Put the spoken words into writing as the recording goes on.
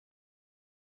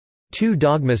Two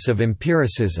Dogmas of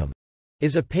Empiricism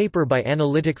is a paper by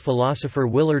analytic philosopher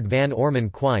Willard Van Orman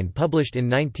Quine published in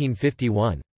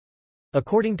 1951.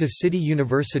 According to City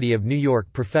University of New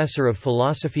York professor of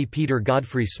philosophy Peter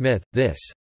Godfrey Smith, this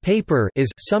paper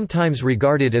is sometimes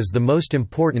regarded as the most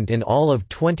important in all of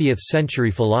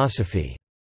 20th-century philosophy.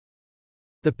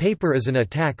 The paper is an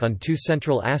attack on two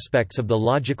central aspects of the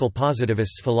logical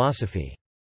positivists' philosophy.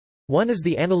 One is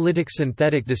the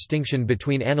analytic-synthetic distinction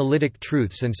between analytic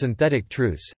truths and synthetic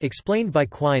truths, explained by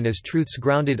Quine as truths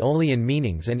grounded only in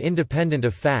meanings and independent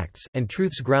of facts, and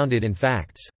truths grounded in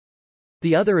facts.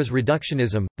 The other is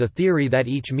reductionism, the theory that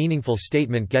each meaningful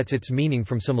statement gets its meaning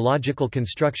from some logical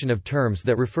construction of terms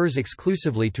that refers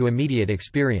exclusively to immediate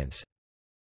experience.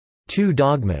 Two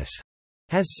Dogmas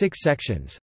has 6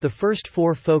 sections. The first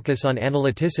 4 focus on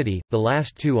analyticity, the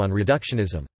last 2 on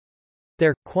reductionism.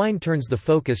 There, Quine turns the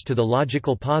focus to the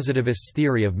logical positivist's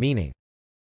theory of meaning.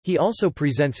 He also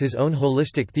presents his own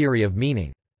holistic theory of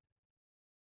meaning.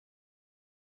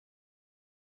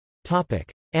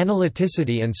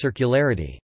 Analyticity and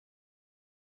circularity.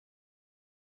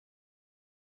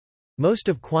 Most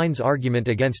of Quine's argument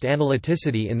against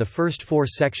analyticity in the first 4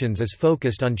 sections is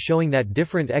focused on showing that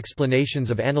different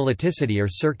explanations of analyticity are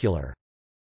circular.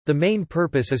 The main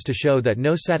purpose is to show that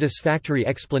no satisfactory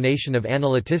explanation of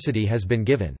analyticity has been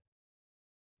given.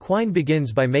 Quine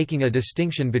begins by making a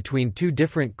distinction between 2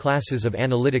 different classes of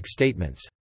analytic statements.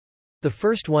 The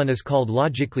first one is called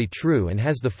logically true and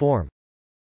has the form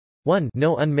 1.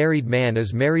 No unmarried man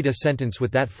is married. A sentence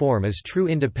with that form is true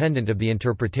independent of the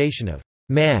interpretation of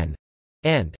man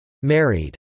and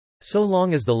married, so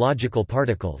long as the logical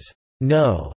particles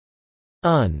no,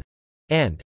 un,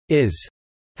 and is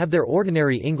have their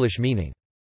ordinary English meaning.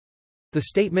 The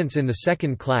statements in the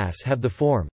second class have the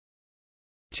form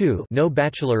 2. No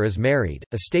bachelor is married.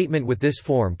 A statement with this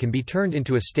form can be turned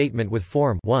into a statement with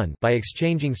form 1 by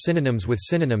exchanging synonyms with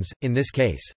synonyms, in this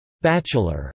case,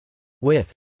 bachelor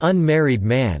with unmarried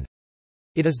man.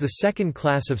 It is the second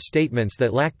class of statements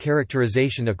that lack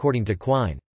characterization according to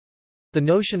Quine. The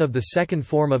notion of the second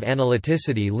form of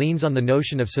analyticity leans on the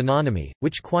notion of synonymy,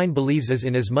 which Quine believes is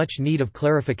in as much need of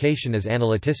clarification as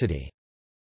analyticity.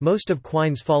 Most of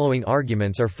Quine's following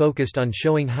arguments are focused on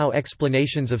showing how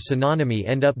explanations of synonymy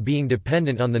end up being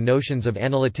dependent on the notions of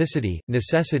analyticity,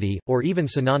 necessity, or even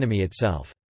synonymy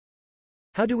itself.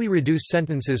 How do we reduce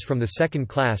sentences from the second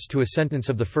class to a sentence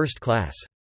of the first class?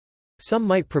 Some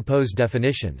might propose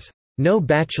definitions. No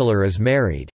bachelor is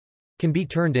married can be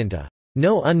turned into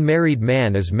no unmarried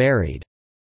man is married,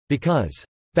 because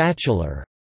bachelor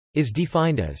is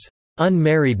defined as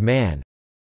unmarried man.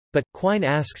 But, Quine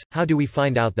asks, how do we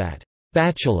find out that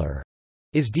bachelor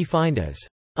is defined as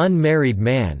unmarried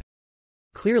man?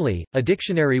 Clearly, a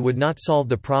dictionary would not solve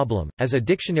the problem, as a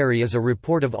dictionary is a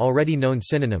report of already known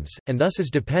synonyms, and thus is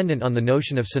dependent on the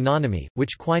notion of synonymy,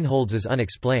 which Quine holds as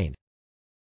unexplained.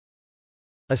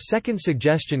 A second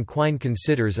suggestion Quine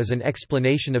considers is an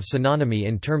explanation of synonymy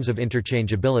in terms of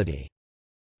interchangeability.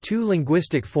 2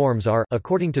 linguistic forms are,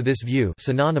 according to this view,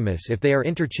 synonymous if they are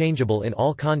interchangeable in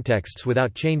all contexts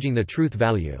without changing the truth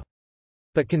value.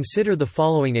 But consider the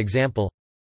following example.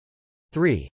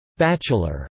 3.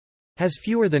 Bachelor has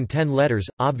fewer than 10 letters,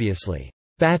 obviously.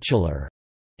 Bachelor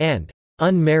and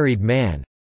unmarried man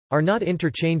are not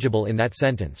interchangeable in that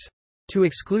sentence. To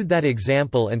exclude that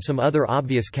example and some other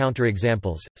obvious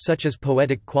counterexamples, such as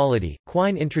poetic quality,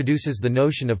 Quine introduces the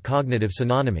notion of cognitive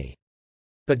synonymy.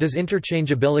 But does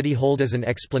interchangeability hold as an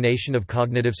explanation of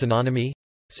cognitive synonymy?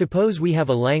 Suppose we have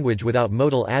a language without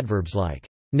modal adverbs like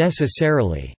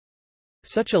necessarily.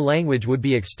 Such a language would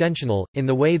be extensional, in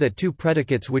the way that 2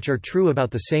 predicates which are true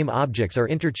about the same objects are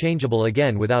interchangeable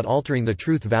again without altering the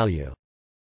truth value.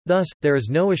 Thus, there is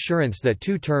no assurance that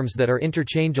 2 terms that are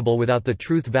interchangeable without the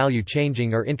truth value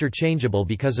changing are interchangeable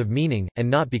because of meaning, and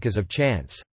not because of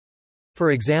chance.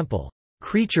 For example,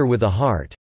 creature with a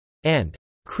heart and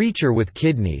creature with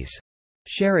kidneys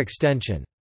share extension.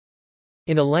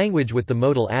 In a language with the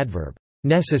modal adverb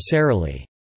necessarily,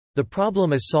 the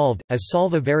problem is solved, as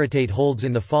solva veritate holds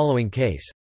in the following case.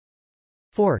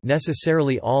 4.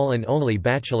 Necessarily all and only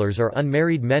bachelors are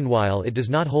unmarried men, while it does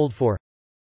not hold for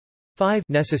 5.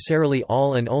 Necessarily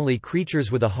all and only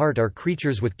creatures with a heart are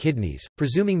creatures with kidneys.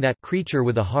 Presuming that creature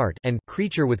with a heart and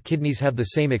creature with kidneys have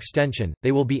the same extension,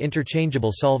 they will be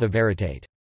interchangeable solva veritate.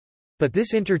 But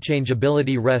this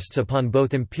interchangeability rests upon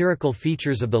both empirical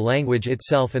features of the language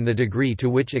itself and the degree to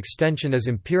which extension is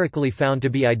empirically found to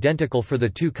be identical for the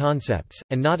 2 concepts,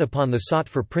 and not upon the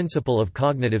sought-for principle of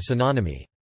cognitive synonymy.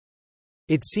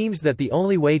 It seems that the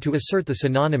only way to assert the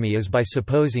synonymy is by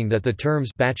supposing that the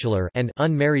terms bachelor and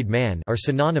unmarried man are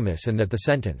synonymous and that the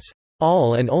sentence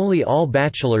 "all and only all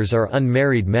bachelors are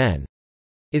unmarried men"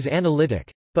 is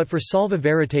analytic. But for solva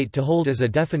veritate to hold as a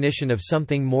definition of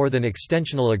something more than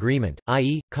extensional agreement,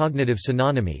 i.e., cognitive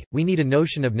synonymy, we need a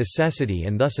notion of necessity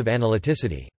and thus of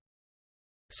analyticity.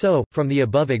 So, from the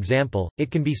above example, it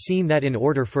can be seen that in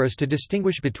order for us to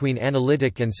distinguish between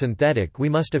analytic and synthetic we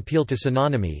must appeal to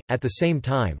synonymy. At the same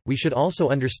time, we should also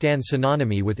understand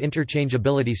synonymy with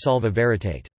interchangeability solva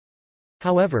veritate.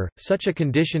 However, such a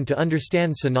condition to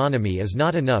understand synonymy is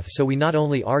not enough, so we not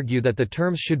only argue that the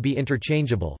terms should be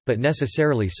interchangeable, but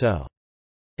necessarily so.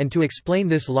 And to explain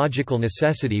this logical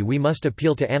necessity we must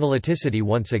appeal to analyticity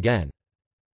once again.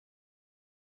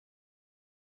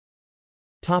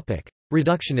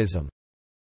 Reductionism.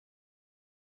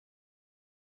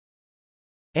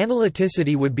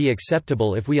 Analyticity would be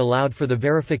acceptable if we allowed for the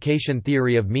verification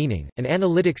theory of meaning. An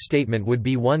analytic statement would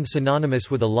be one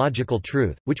synonymous with a logical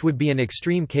truth, which would be an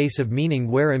extreme case of meaning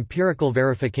where empirical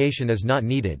verification is not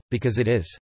needed, because it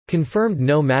is confirmed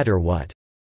no matter what.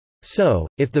 So,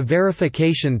 if the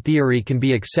verification theory can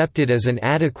be accepted as an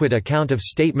adequate account of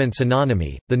statement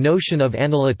synonymy, the notion of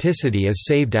analyticity is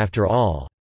saved after all.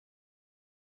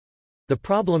 The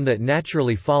problem that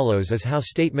naturally follows is how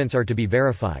statements are to be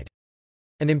verified.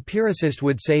 An empiricist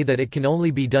would say that it can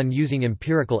only be done using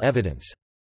empirical evidence.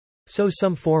 So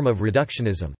some form of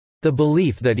reductionism, the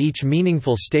belief that each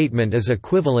meaningful statement is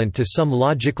equivalent to some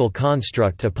logical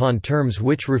construct upon terms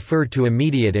which refer to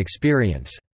immediate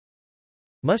experience,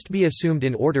 must be assumed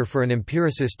in order for an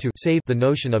empiricist to save the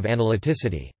notion of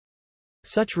analyticity.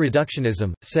 Such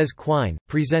reductionism, says Quine,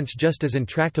 presents just as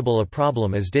intractable a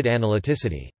problem as did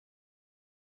analyticity.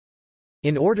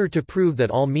 In order to prove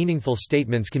that all meaningful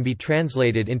statements can be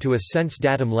translated into a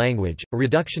sense-datum language, a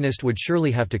reductionist would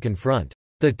surely have to confront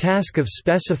the task of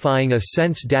specifying a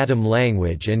sense-datum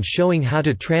language and showing how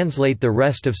to translate the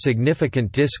rest of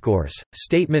significant discourse,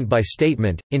 statement by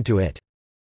statement, into it.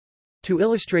 To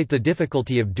illustrate the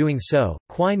difficulty of doing so,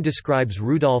 Quine describes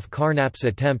Rudolf Carnap's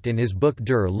attempt in his book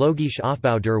Der logische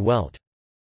Aufbau der Welt.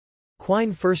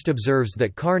 Quine first observes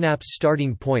that Carnap's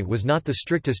starting point was not the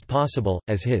strictest possible,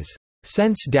 as his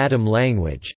sense-datum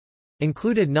language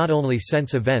included not only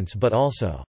sense events but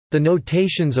also the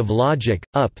notations of logic,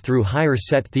 up through higher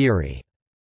set theory.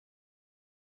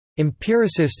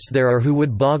 Empiricists there are who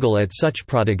would boggle at such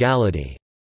prodigality.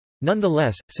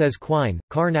 Nonetheless, says Quine,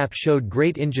 Carnap showed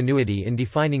great ingenuity in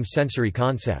defining sensory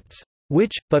concepts,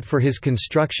 which, but for his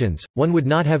constructions, one would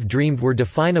not have dreamed were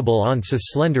definable on so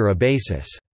slender a basis.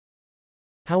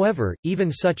 However,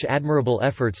 even such admirable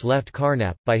efforts left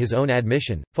Carnap, by his own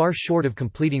admission, far short of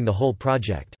completing the whole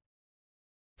project.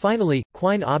 Finally,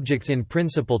 Quine objects in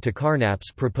principle to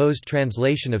Carnap's proposed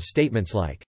translation of statements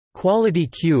like, "Quality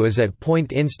Q is at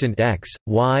point instant x,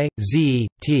 y, z,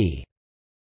 t,"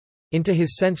 into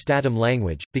his sense-datum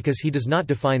language, because he does not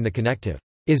define the connective,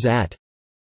 "is at."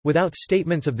 Without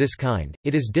statements of this kind,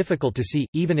 it is difficult to see,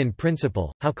 even in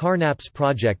principle, how Carnap's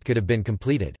project could have been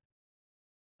completed.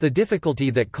 The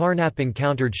difficulty that Carnap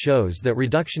encountered shows that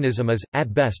reductionism is,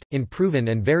 at best, unproven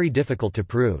and very difficult to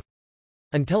prove.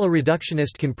 Until a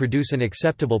reductionist can produce an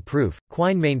acceptable proof,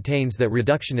 Quine maintains that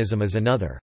reductionism is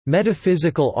another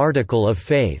metaphysical article of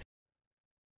faith.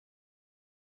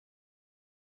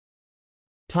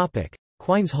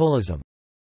 Quine's holism.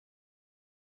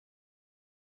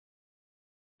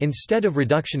 Instead of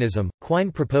reductionism,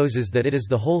 Quine proposes that it is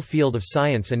the whole field of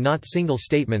science and not single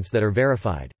statements that are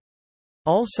verified.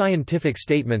 All scientific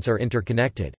statements are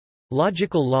interconnected.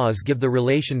 Logical laws give the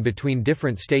relation between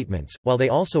different statements, while they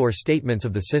also are statements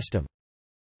of the system.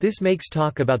 This makes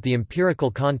talk about the empirical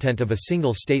content of a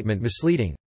single statement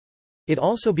misleading. It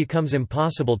also becomes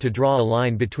impossible to draw a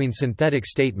line between synthetic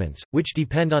statements, which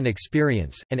depend on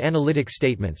experience, and analytic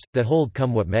statements, that hold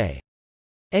come what may.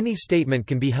 Any statement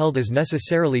can be held as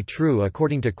necessarily true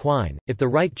according to Quine, if the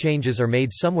right changes are made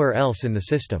somewhere else in the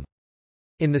system.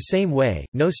 In the same way,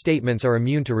 no statements are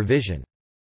immune to revision.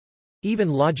 Even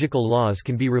logical laws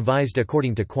can be revised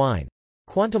according to Quine.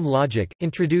 Quantum logic,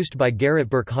 introduced by Gerrit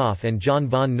Birkhoff and John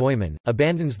von Neumann,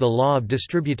 abandons the law of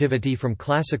distributivity from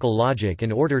classical logic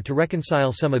in order to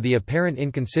reconcile some of the apparent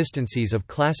inconsistencies of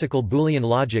classical Boolean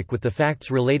logic with the facts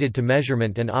related to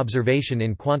measurement and observation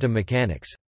in quantum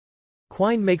mechanics.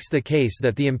 Quine makes the case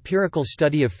that the empirical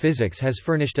study of physics has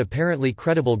furnished apparently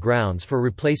credible grounds for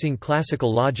replacing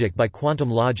classical logic by quantum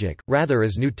logic, rather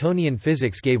as Newtonian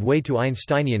physics gave way to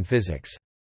Einsteinian physics.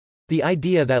 The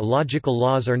idea that logical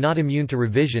laws are not immune to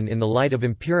revision in the light of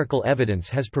empirical evidence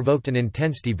has provoked an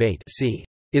intense debate. See,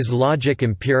 is logic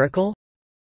empirical?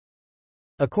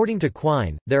 According to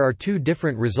Quine, there are two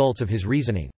different results of his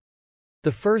reasoning.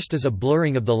 The first is a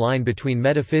blurring of the line between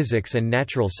metaphysics and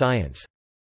natural science.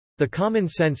 The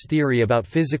common-sense theory about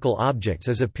physical objects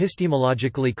is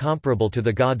epistemologically comparable to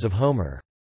the gods of Homer.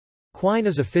 Quine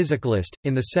is a physicalist,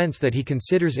 in the sense that he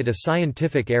considers it a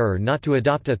scientific error not to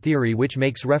adopt a theory which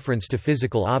makes reference to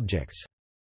physical objects.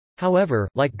 However,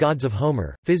 like gods of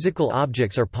Homer, physical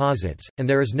objects are posits, and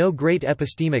there is no great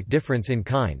epistemic difference in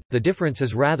kind. The difference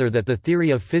is rather that the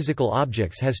theory of physical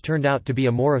objects has turned out to be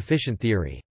a more efficient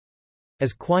theory.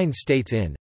 As Quine states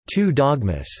in Two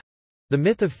Dogmas, the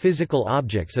myth of physical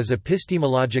objects is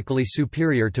epistemologically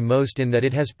superior to most in that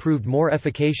it has proved more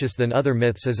efficacious than other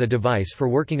myths as a device for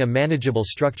working a manageable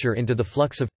structure into the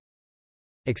flux of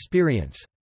experience.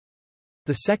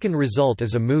 The second result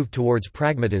is a move towards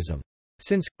pragmatism.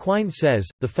 Since, Quine says,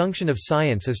 the function of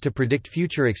science is to predict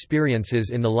future experiences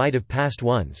in the light of past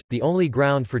ones, the only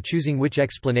ground for choosing which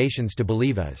explanations to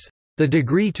believe is the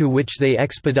degree to which they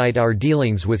expedite our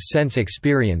dealings with sense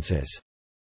experiences.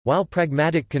 While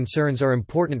pragmatic concerns are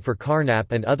important for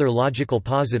Carnap and other logical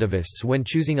positivists when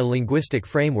choosing a linguistic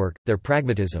framework, their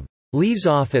pragmatism leaves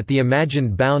off at the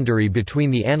imagined boundary between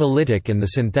the analytic and the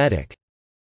synthetic.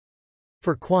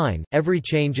 For Quine, every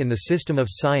change in the system of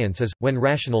science is, when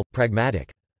rational,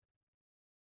 pragmatic.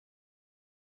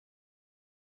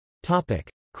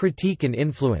 Critique and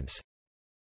influence.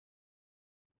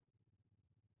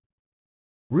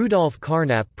 Rudolf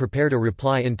Carnap prepared a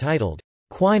reply entitled,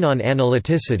 Quine on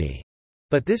Analyticity,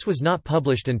 but this was not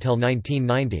published until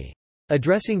 1990.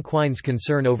 Addressing Quine's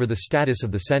concern over the status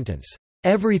of the sentence,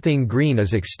 "Everything green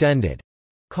is extended,"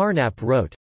 Carnap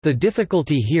wrote, "The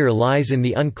difficulty here lies in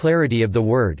the unclarity of the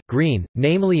word green,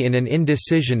 namely in an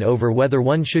indecision over whether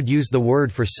one should use the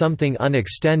word for something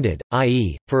unextended,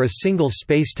 i.e., for a single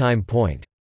spacetime point.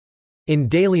 In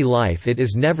daily life it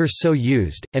is never so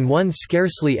used, and one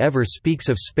scarcely ever speaks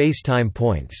of spacetime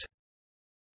points."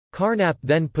 Carnap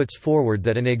then puts forward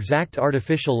that an exact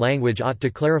artificial language ought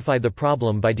to clarify the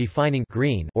problem by defining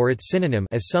green or its synonym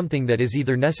as something that is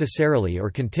either necessarily or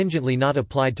contingently not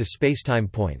applied to spacetime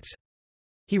points.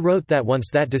 He wrote that once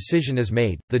that decision is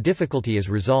made, the difficulty is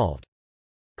resolved.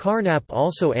 Carnap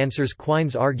also answers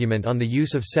Quine's argument on the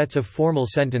use of sets of formal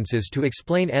sentences to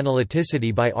explain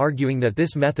analyticity by arguing that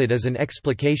this method is an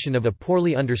explication of a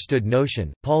poorly understood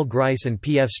notion. Paul Grice and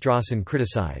P. F. Strawson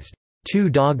criticized Two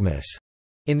Dogmas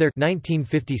in their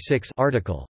 1956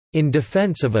 article, In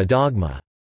Defense of a Dogma.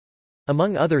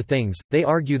 Among other things, they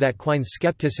argue that Quine's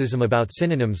skepticism about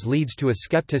synonyms leads to a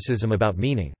skepticism about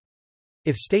meaning.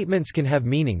 If statements can have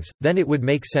meanings, then it would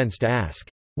make sense to ask,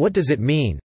 what does it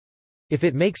mean? If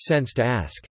it makes sense to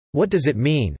ask, what does it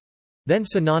mean? Then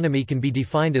synonymy can be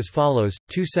defined as follows: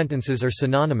 two sentences are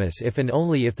synonymous if and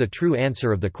only if the true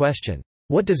answer of the question,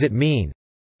 what does it mean,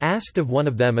 asked of one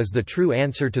of them is the true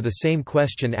answer to the same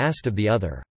question asked of the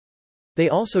other. They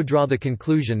also draw the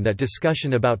conclusion that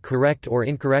discussion about correct or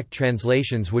incorrect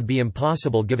translations would be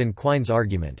impossible given Quine's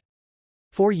argument.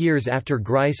 4 years after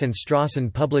Grice and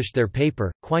Strawson published their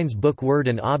paper, Quine's book Word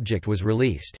and Object was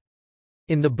released.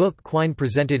 In the book, Quine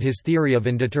presented his theory of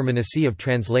indeterminacy of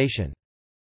translation.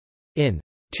 In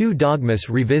Two Dogmas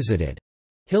Revisited,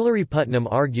 Hilary Putnam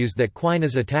argues that Quine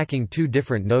is attacking two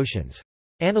different notions.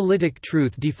 Analytic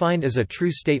truth defined as a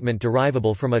true statement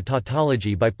derivable from a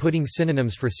tautology by putting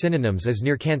synonyms for synonyms is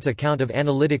near Kant's account of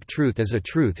analytic truth as a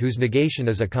truth whose negation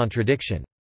is a contradiction.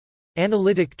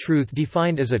 Analytic truth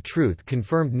defined as a truth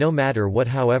confirmed no matter what,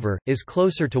 however, is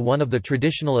closer to one of the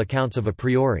traditional accounts of a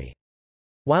priori.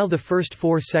 While the first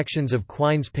 4 sections of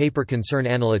Quine's paper concern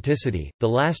analyticity, the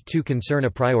last 2 concern a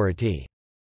priority.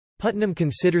 Putnam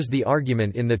considers the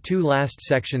argument in the 2 last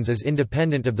sections as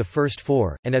independent of the first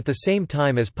 4, and at the same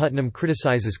time as Putnam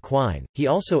criticizes Quine, he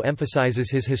also emphasizes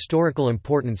his historical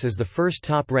importance as the first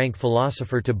top-rank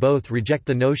philosopher to both reject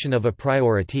the notion of a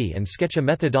priority and sketch a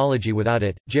methodology without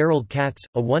it. Gerald Katz,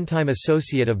 a one-time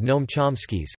associate of Noam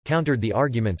Chomsky's, countered the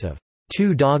arguments of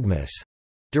Two Dogmas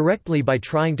directly by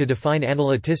trying to define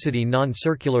analyticity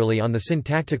non-circularly on the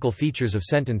syntactical features of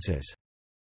sentences.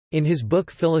 In his book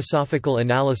Philosophical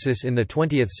Analysis in the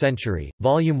 20th Century,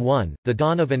 Volume 1, The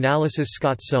Dawn of Analysis,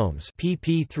 Scott Soames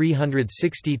pp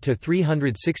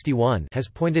 360–361 has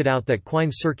pointed out that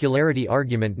Quine's circularity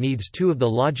argument needs 2 of the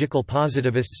logical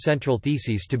positivists' central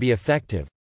theses to be effective.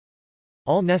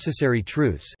 All necessary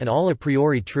truths and all a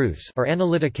priori truths are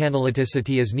analytic.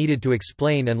 Analyticity is needed to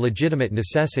explain and legitimate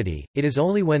necessity. It is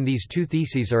only when these 2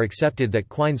 theses are accepted that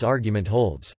Quine's argument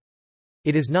holds.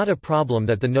 It is not a problem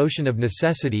that the notion of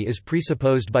necessity is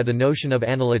presupposed by the notion of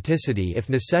analyticity if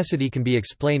necessity can be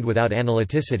explained without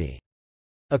analyticity.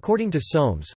 According to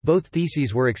Soames, both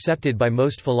theses were accepted by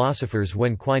most philosophers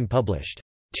when Quine published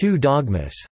Two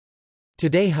Dogmas.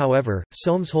 Today, however,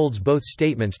 Soames holds both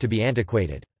statements to be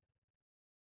antiquated.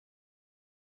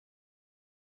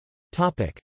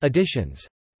 Editions.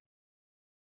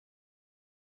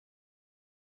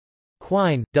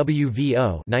 Quine,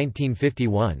 W.V.O.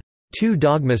 1951. Two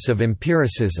Dogmas of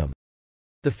Empiricism.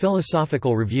 The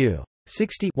Philosophical Review.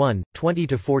 60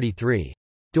 20–43.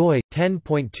 doi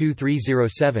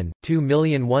 10.2307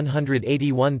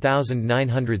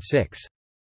 2181906.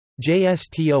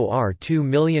 JSTOR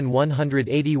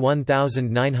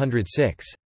 2181906.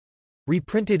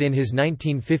 Reprinted in his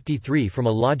 1953 From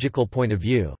a Logical Point of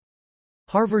View.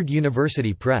 Harvard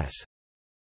University Press.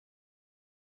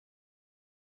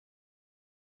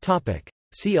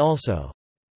 See also: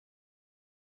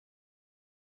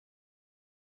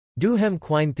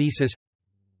 Duhem-Quine thesis,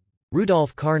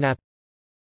 Rudolf Carnap,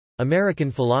 American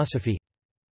philosophy.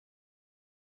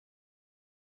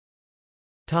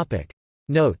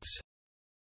 Notes.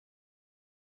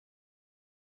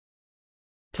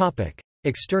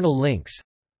 External links.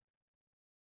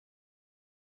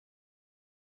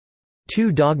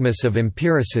 Two Dogmas of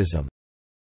Empiricism.